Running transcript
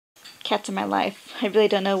cats in my life. I really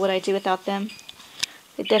don't know what I'd do without them.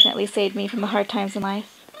 They definitely saved me from the hard times in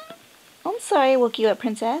life. Oh, I'm sorry I woke you up,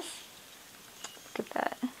 Princess. Look at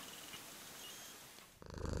that.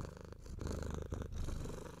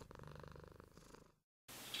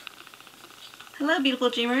 Hello beautiful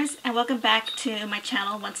dreamers, and welcome back to my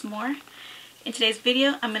channel once more. In today's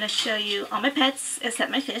video I'm going to show you all my pets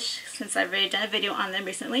except my fish, since I've already done a video on them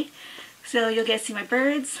recently. So you'll get to see my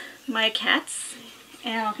birds, my cats,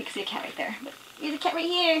 and I don't know if you can see a cat right there, but there's a cat right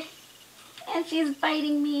here. And she's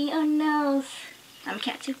biting me, oh no. I'm a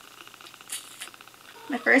cat too.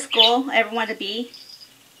 My first goal I ever wanted to be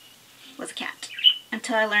was a cat,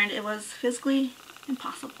 until I learned it was physically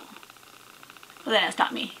impossible. Well, then it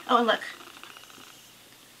stopped me. Oh, and look.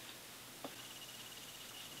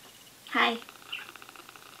 Hi.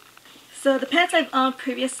 So the pets I've owned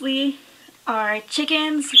previously are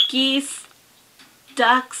chickens, geese,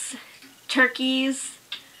 ducks, turkeys,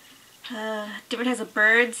 different types of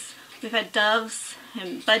birds. We've had doves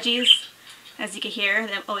and budgies, as you can hear.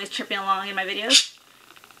 They're always chirping along in my videos.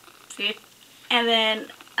 See? And then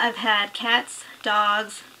I've had cats,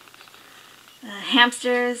 dogs,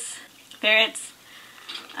 hamsters, ferrets,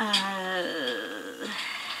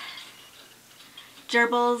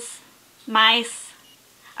 gerbils, mice.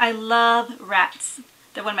 I love rats.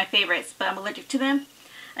 They're one of my favorites, but I'm allergic to them.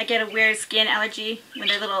 I get a weird skin allergy when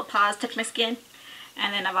their little paws touch my skin.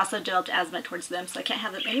 And then I've also developed asthma towards them, so I can't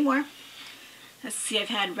have them anymore. Let's see, I've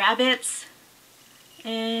had rabbits.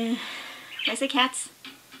 Did I say cats?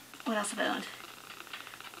 What else have I owned?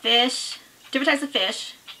 Fish. Different types of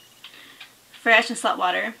fish. Fresh and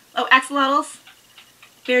saltwater. Oh, axolotls.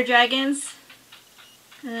 Bearded dragons.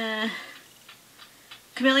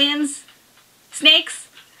 Chameleons. Snakes.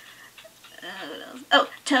 Oh,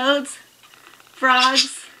 toads.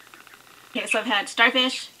 Frogs. Okay, so I've had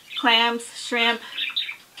starfish, clams, shrimp.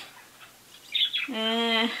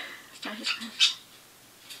 Starfish.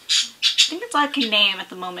 I think that's all I can name at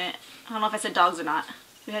the moment. I don't know if I said dogs or not.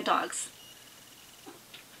 We had dogs.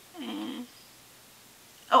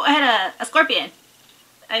 Oh, I had a scorpion.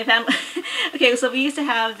 I found. Okay, so we used to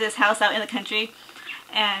have this house out in the country,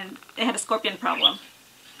 and it had a scorpion problem.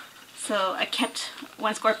 So I kept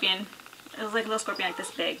one scorpion. It was like a little scorpion like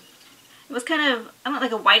this big. It was kind of, I don't know,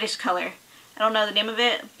 like a whitish color. I don't know the name of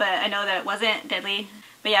it, but I know that it wasn't deadly.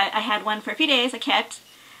 But yeah, I had one for a few days, I kept,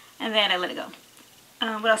 and then I let it go.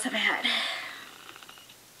 What else have I had?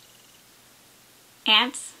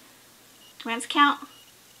 Ants. Do ants count?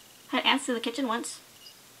 I had ants in the kitchen once.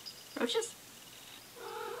 Roaches?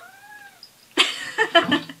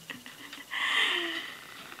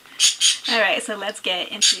 Alright, so let's get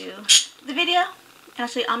into the video, and I'll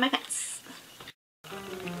show you all my pets.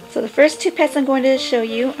 So the first two pets I'm going to show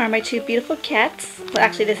you are my two beautiful cats. Well,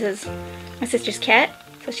 actually this is my sister's cat,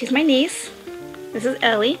 so she's my niece. This is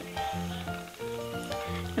Ellie.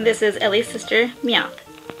 And this is Ellie's sister, Meowth.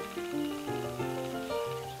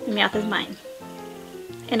 And Meowth is mine.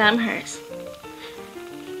 And I'm hers.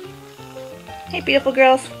 Hey beautiful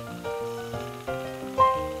girls.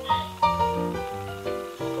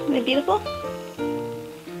 Isn't it beautiful?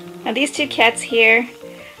 Now these two cats here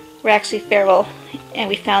were actually feral, and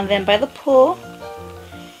we found them by the pool,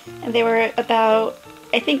 and they were about,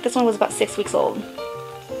 I think this one was about 6 weeks old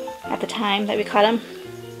at the time that we caught them.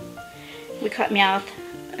 We caught Meowth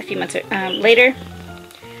a few months later,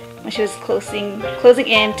 when she was closing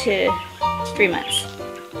in to 3 months,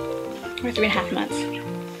 or 3.5 months.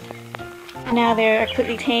 And now they're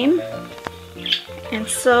completely tame and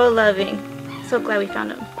so loving. So glad we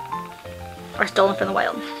found them, or stolen from the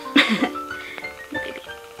wild.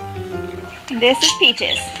 And this is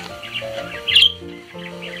Peaches.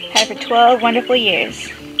 Had her for 12 wonderful years.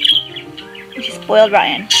 And she spoiled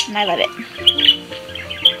Ryan, and I love it.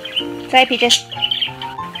 Sorry, Peaches.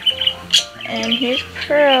 And here's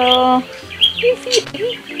Pearl. You see it,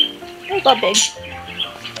 baby? That's all big.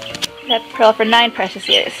 Had Pearl for 9 precious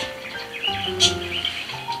years.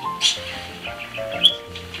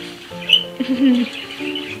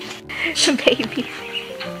 Baby.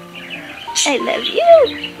 I love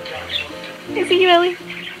you. I see you, Ellie.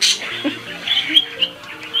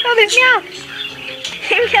 Oh, there's Meow.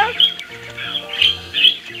 Hey, Meow.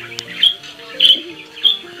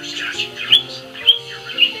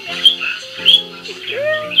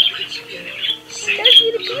 Gotta see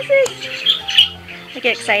the pieces. I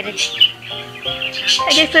get excited.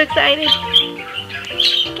 I get so excited.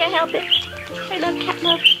 Can't help it. I love cat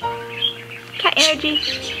love. Cat energy.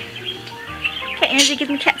 Cat energy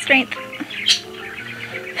gives me cat strength.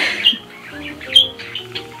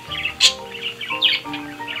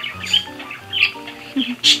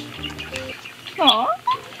 Aww.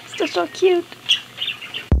 They're so cute.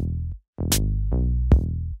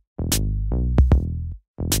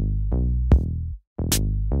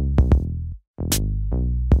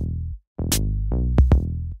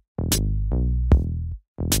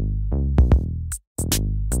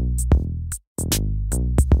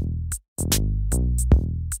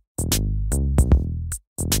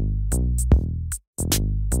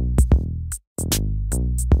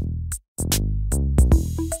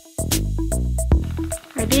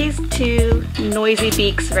 Are these two noisy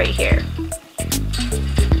beaks right here?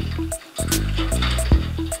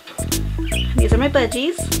 These are my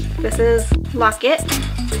budgies. This is Locket.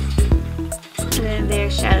 And then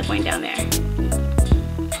there's Shadow going down there.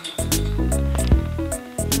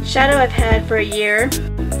 Shadow I've had for a year,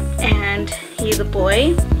 and he's a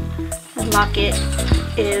boy. And Locket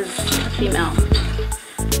is a female.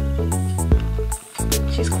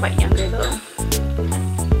 She's quite younger though.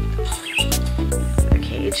 Their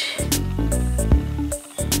cage.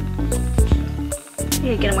 I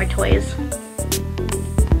need to get him more toys.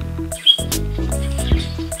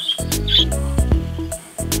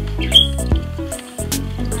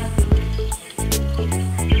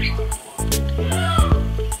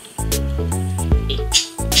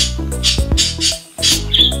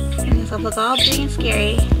 Look all big and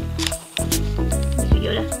scary.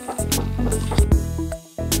 Yoda.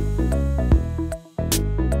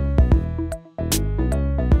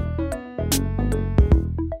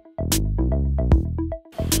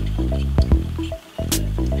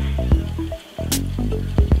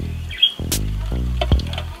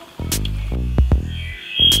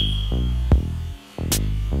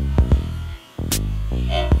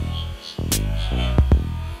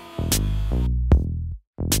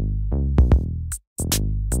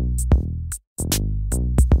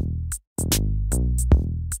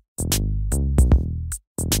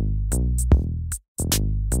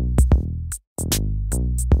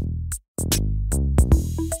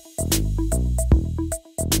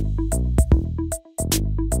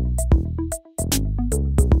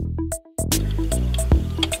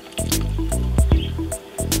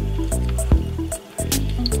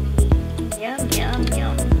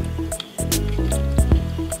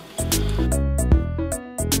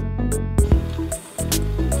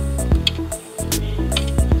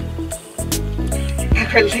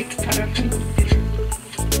 Her legs probably.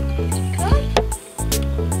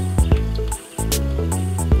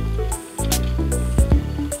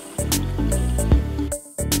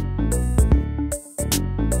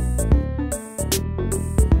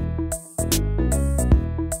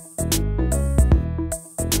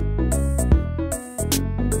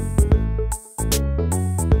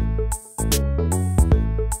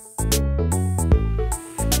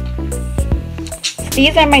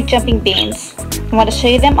 These are my jumping beans. I want to show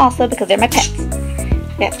you them also because they're my pets.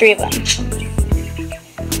 I got 3 of them.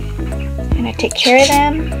 And I take care of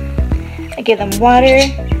them. I give them water.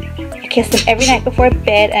 I kiss them every night before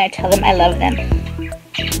bed and I tell them I love them.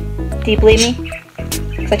 Do you believe me?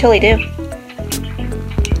 Because I totally do.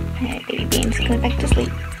 Alright, baby beans, going back to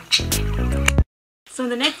sleep. So in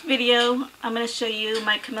the next video, I'm going to show you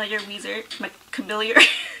my Chameleon Weezer. My Chameleon.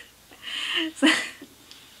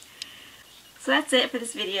 So that's it for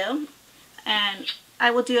this video, and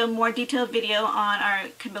I will do a more detailed video on our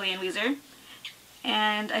Chameleon Weezer.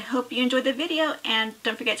 And I hope you enjoyed the video, and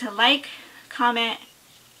don't forget to like, comment,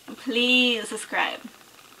 and please subscribe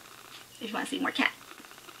if you want to see more cat.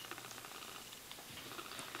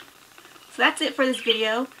 So that's it for this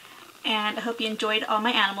video, and I hope you enjoyed all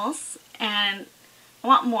my animals, and I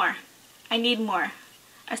want more. I need more.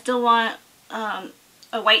 I still want a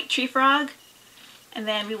white tree frog. And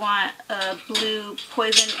then we want a blue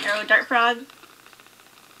poison arrow dart frog.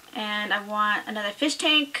 And I want another fish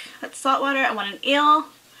tank that's saltwater. I want an eel.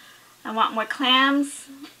 I want more clams.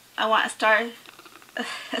 I want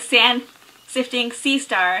a sand sifting sea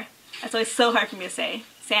star. That's always so hard for me to say.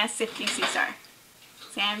 Sand sifting sea star.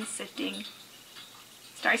 Sand sifting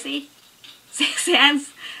star sea? Sand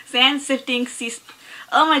sifting sea.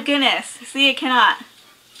 Oh my goodness. See, I cannot.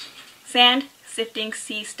 Sand sifting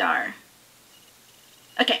sea star.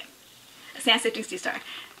 Okay, a sand sifting sea star.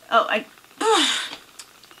 Oh,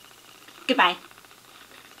 goodbye.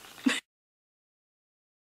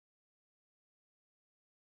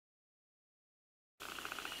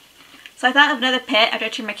 So I thought of another pet after I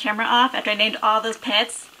turned my camera off. After I named all those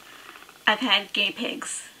pets, I've had guinea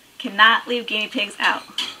pigs. Cannot leave guinea pigs out.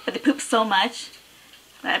 But they poop so much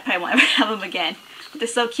that I probably won't ever have them again. But they're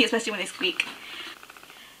so cute, especially when they squeak.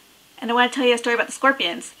 And I want to tell you a story about the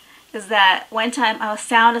scorpions. Is that one time I was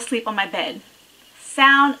sound asleep on my bed.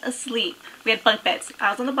 Sound asleep. We had bunk beds.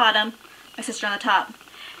 I was on the bottom, my sister on the top.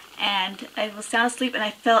 and I was sound asleep and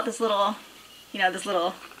I felt this little, this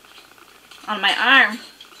little on my arm.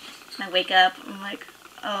 And I wake up, I'm like,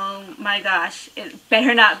 oh my gosh, it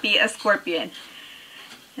better not be a scorpion.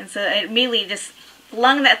 And so I immediately just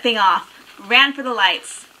flung that thing off, ran for the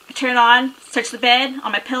lights. I turned on, searched the bed,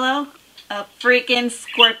 on my pillow, a freaking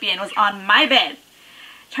scorpion was on my bed.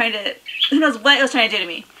 Trying to, who knows what it was trying to do to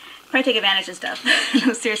me. Probably take advantage of stuff.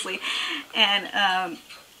 No, seriously. And,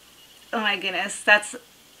 oh my goodness, that's,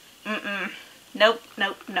 nope,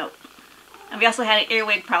 nope, nope. And we also had an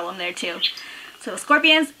earwig problem there too. So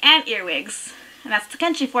scorpions and earwigs. And that's the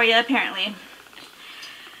country for you, apparently.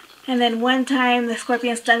 And then one time the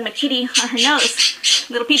scorpion stung my kitty on her nose.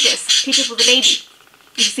 Little Peaches. Peaches was a baby.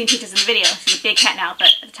 You've seen Peaches in the video. She's a big cat now,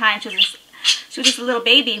 but at the time she was just a little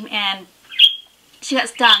baby, and she got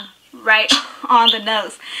stung right on the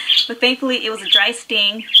nose. But thankfully it was a dry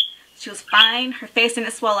sting. She was fine. Her face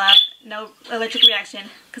didn't swell up. No allergic reaction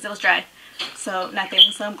because it was dry. So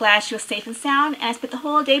nothing. So I'm glad she was safe and sound, and I spent the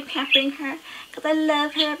whole day pampering her because I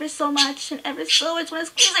love her ever so much and ever so much want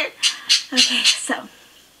to squeeze her. Okay, so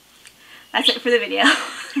that's it for the video.